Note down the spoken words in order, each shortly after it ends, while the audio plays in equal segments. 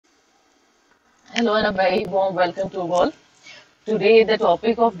Hello and a very warm welcome to all. Today the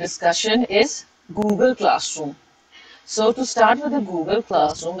topic of discussion is Google Classroom. So to start with the Google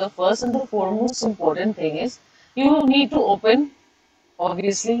Classroom, the first and the foremost important thing is you need to open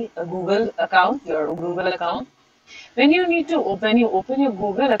obviously a Google account, your Google account. When you need to open, you open your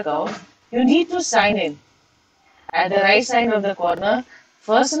Google account, you need to sign in. At the right side of the corner,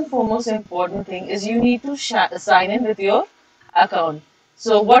 first and foremost important thing is you need to sign in with your account.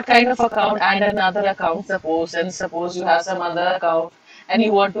 So what kind of account and another account suppose you have some other account and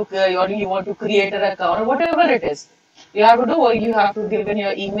you want to create an account or whatever it is. You have to do or you have to give in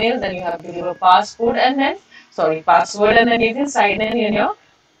your email, then you have to give a password and then you can sign in your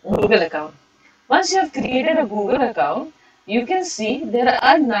Google account. Once you have created a Google account, you can see there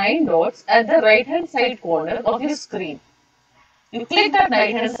are 9 dots at the right hand side corner of your screen. You click that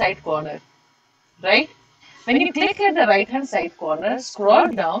right hand side corner, right? When you click at the right hand side corner, scroll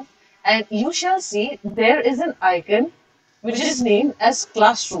down and you shall see there is an icon which is named as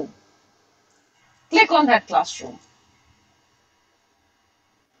Classroom. Click on that Classroom.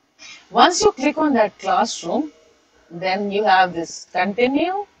 Once you click on that Classroom, then you have this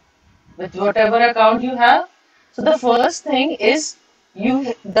continue with whatever account you have. So the first thing is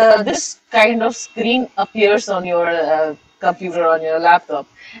this kind of screen appears on your computer, on your laptop,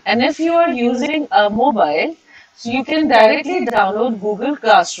 and if you are using a mobile, so you can directly download Google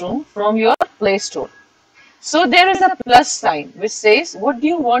Classroom from your Play Store. So there is a plus sign which says what do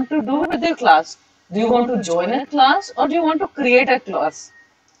you want to do with your class? Do you want to join a class or do you want to create a class?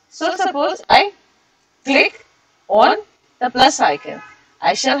 So suppose I click on the plus icon.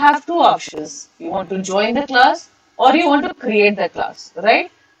 I shall have two options. You want to join the class or you want to create the class,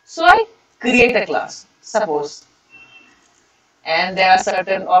 right? So I create a class, suppose. And there are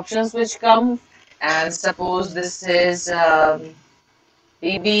certain options which come, and suppose this is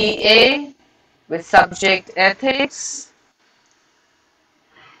BBA with subject ethics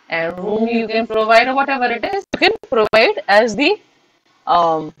and room you can provide or whatever it is, you can provide as the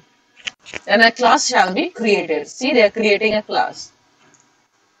and a class shall be created. See, they are creating a class.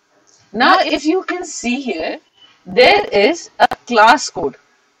 Now, if you can see here, there is a class code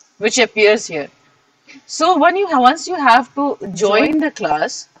which appears here. So once you have to join the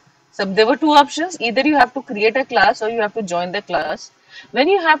class, so there were two options. Either you have to create a class or you have to join the class. When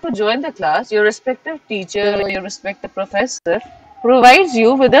you have to join the class, your respective teacher or your respective professor provides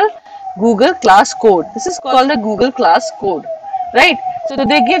you with a Google class code. This is called the Google class code, right? So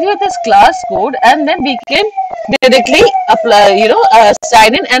they give you this class code and then we can directly apply,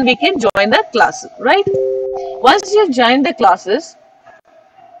 sign in and we can join the class, right? Once you've joined the classes,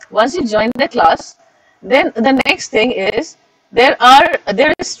 once you join the class, then the next thing is there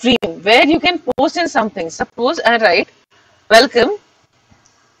is stream where you can post in something. Suppose I write welcome.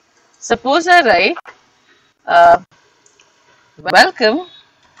 Suppose I write welcome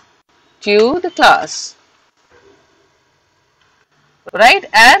to the class, right?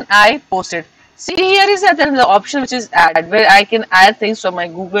 And I post it. See, here is the option which is add, where I can add things from my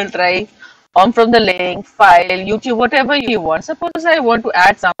Google Drive, from the link, file, YouTube, whatever you want. Suppose I want to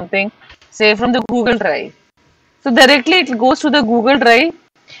add something, say from the Google Drive. So directly it goes to the Google Drive,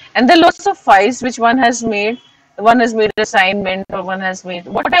 and there are lots of files which one has made. One has made assignment, or one has made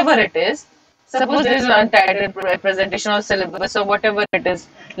whatever it is. Suppose there is an untitled presentation or syllabus or whatever it is,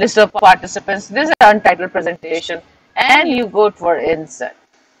 list of participants. This is an untitled presentation, and you go for insert,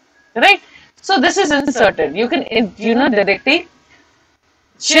 right? So this is inserted. You can directly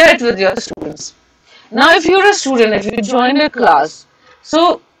share it with your students. Now, if you're a student, if you join a class,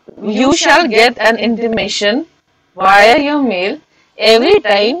 so you shall get an intimation via your mail every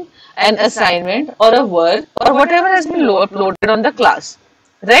time an assignment or a work or whatever has been uploaded on the class,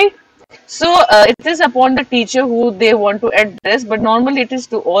 right? So it is upon the teacher who they want to address, but normally it is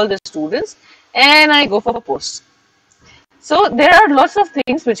to all the students, and I go for post. So there are lots of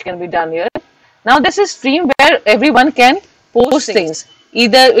things which can be done here. Now this is stream where everyone can post things.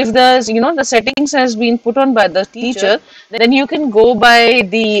 Either if the settings has been put on by the teacher, then you can go by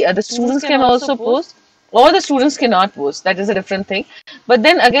the students can also post, or the students cannot post. That is a different thing. But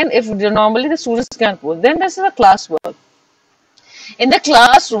then again, if normally the students can post, then this is a class work. In the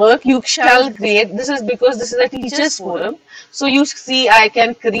classwork, you shall create, this is because this is a teacher's forum. So you see, I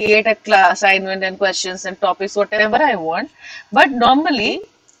can create a class assignment and questions and topics, whatever I want. But normally,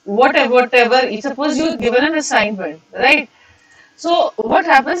 whatever, suppose you're given an assignment, right? So what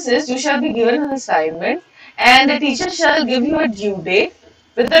happens is you shall be given an assignment and the teacher shall give you a due date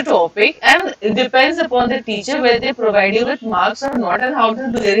with the topic, and it depends upon the teacher whether they provide you with marks or not and how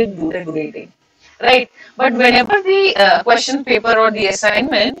to do the grading. Right, but whenever the question paper or the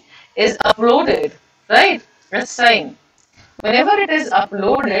assignment is uploaded, right? Press sign. Whenever it is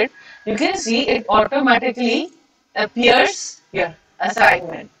uploaded, you can see it automatically appears your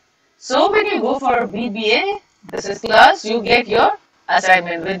assignment. So when you go for BBA, this is class, you get your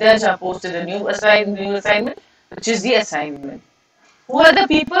assignment. Vidyaja posted a new assignment, which is the assignment. Who are the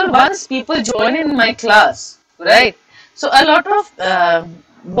people? Once people join in my class, right? So a lot of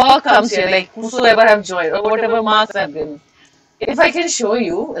work comes here, like whosoever have joined or whatever marks I've given. If I can show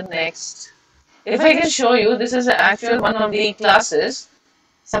you next, if I can show you, this is the actual one of the classes.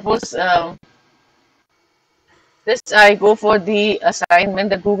 Suppose this I go for the assignment,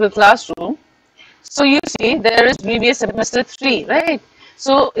 the Google Classroom. So you see there is VBA semester 3, right?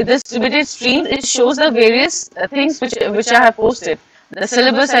 So this distributed stream, it shows the various things which I have posted. The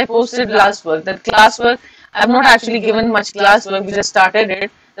syllabus I posted last work, the classwork, I have not actually given much classwork, we just started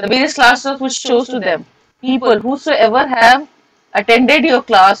it. The various classwork which shows to them. People whosoever have attended your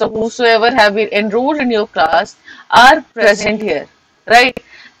class or whosoever have been enrolled in your class are present here, right?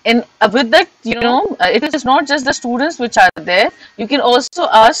 And with that, it is not just the students which are there. You can also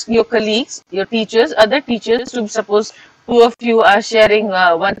ask your colleagues, your teachers, other teachers. To suppose two of you are sharing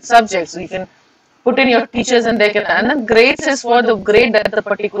one subject, so you can put in your teachers, and they can. And then grades is for the grade that the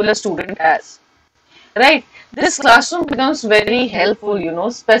particular student has, right? This classroom becomes very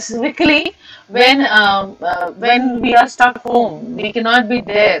helpful, specifically when we are stuck home, we cannot be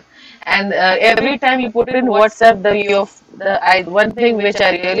there, and every time you put in WhatsApp, one thing which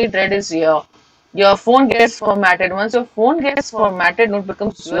I really dread is your phone gets formatted. Once your phone gets formatted, it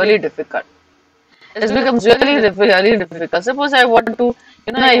becomes really difficult. It becomes really difficult. Suppose I want to,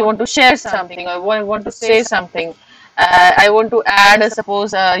 I want to share something, or I want to say something. I want to add,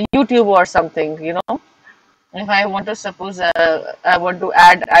 suppose, YouTube or something, if I want to suppose I want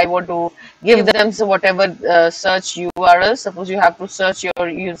to give them whatever search URL. Suppose you have to search your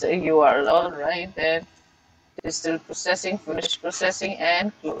user URL. All right, then it is still processing, finish processing,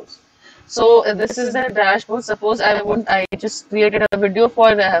 and close. So this is the dashboard. Suppose I just created a video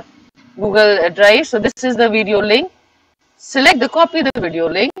for Google Drive. So this is the video link. Select the copy the video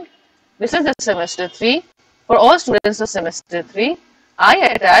link. This is the semester 3. For all students of semester 3, I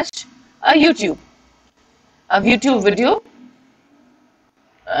attach a YouTube video,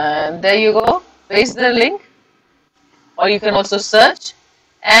 and there you go. Paste the link, or you can also search,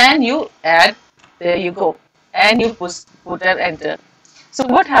 and you add. There you go, and you put and enter. So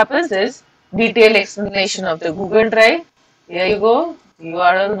what happens is detailed explanation of the Google Drive. Here you go.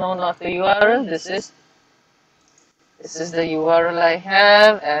 URL, no, not the URL. This is the URL I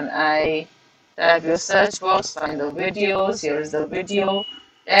have, and I type your search box, find the videos. Here is the video,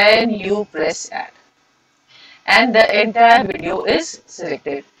 and you press add. And the entire video is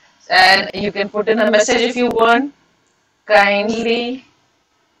selected, and you can put in a message if you want. Kindly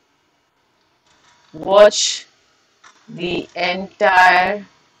watch the entire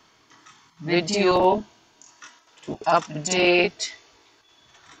video to update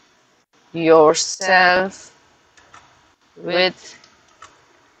yourself with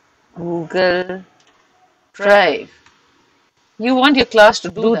Google Drive. You want your class to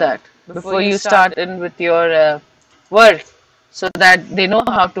do that before you start in with your work, so that they know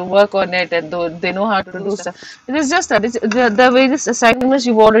how to work on it, and they know how to do stuff. It is just that the various assignments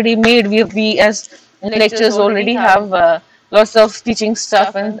you've already made. We as lecturers already have lots of teaching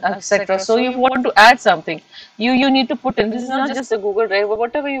stuff and etc. So you want to add something, you need to put in. This is not just a Google Drive, but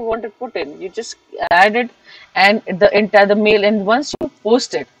whatever you want to put in, you just add it, and the mail. And once you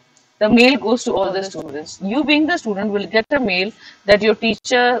post it, the mail goes to all the students. You being the student will get a mail that your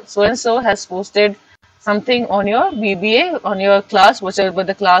teacher so and so has posted something on your BBA, on your class, whatever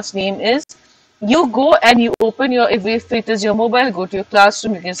the class name is. You go and you open your, if it is your mobile, go to your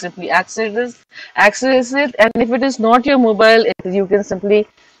classroom. You can simply access it, and if it is not your mobile, you can simply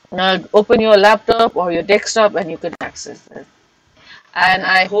open your laptop or your desktop, and you can access it. And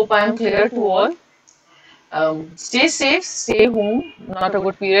I hope I am clear to all. Stay safe, stay home. Not a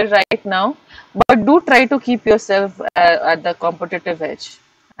good period right now, but do try to keep yourself at the competitive edge.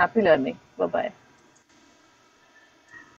 Happy learning. Bye bye.